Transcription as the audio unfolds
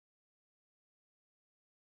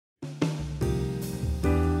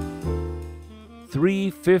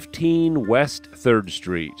315 West 3rd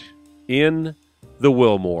Street in the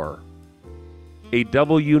Wilmore. A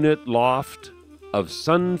double-unit loft of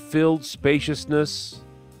sun-filled spaciousness,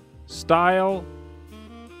 style,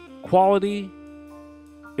 quality,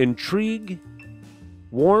 intrigue,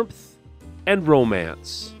 warmth, and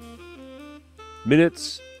romance.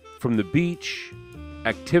 Minutes from the beach,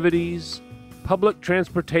 activities, public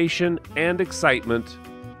transportation, and excitement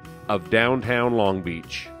of downtown Long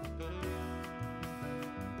Beach.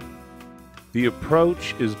 The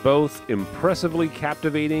approach is both impressively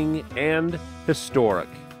captivating and historic,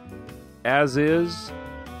 as is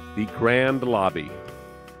the grand lobby.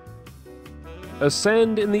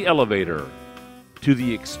 Ascend in the elevator to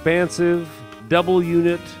the expansive double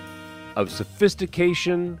unit of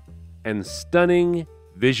sophistication and stunning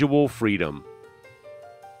visual freedom.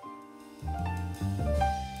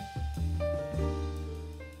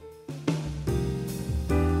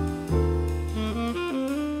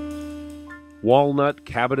 Walnut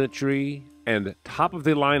cabinetry and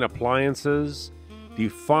top-of-the-line appliances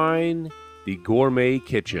define the gourmet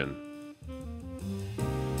kitchen.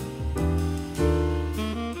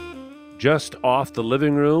 Just off the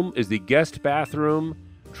living room is the guest bathroom,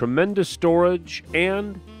 tremendous storage,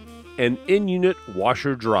 and an in-unit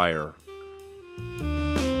washer-dryer.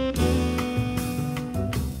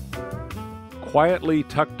 Quietly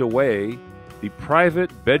tucked away, the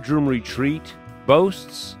private bedroom retreat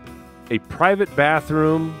boasts a private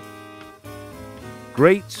bathroom,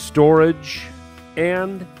 great storage,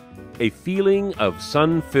 and a feeling of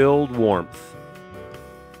sun-filled warmth.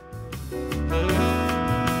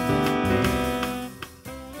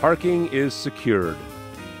 Parking is secured.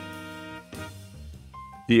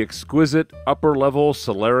 The exquisite upper-level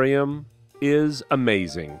solarium is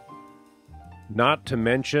amazing. Not to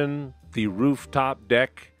mention the rooftop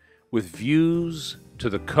deck with views to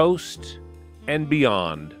the coast and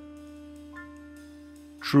beyond.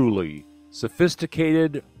 Truly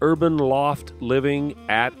sophisticated urban loft living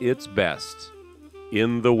at its best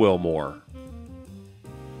in the Wilmore.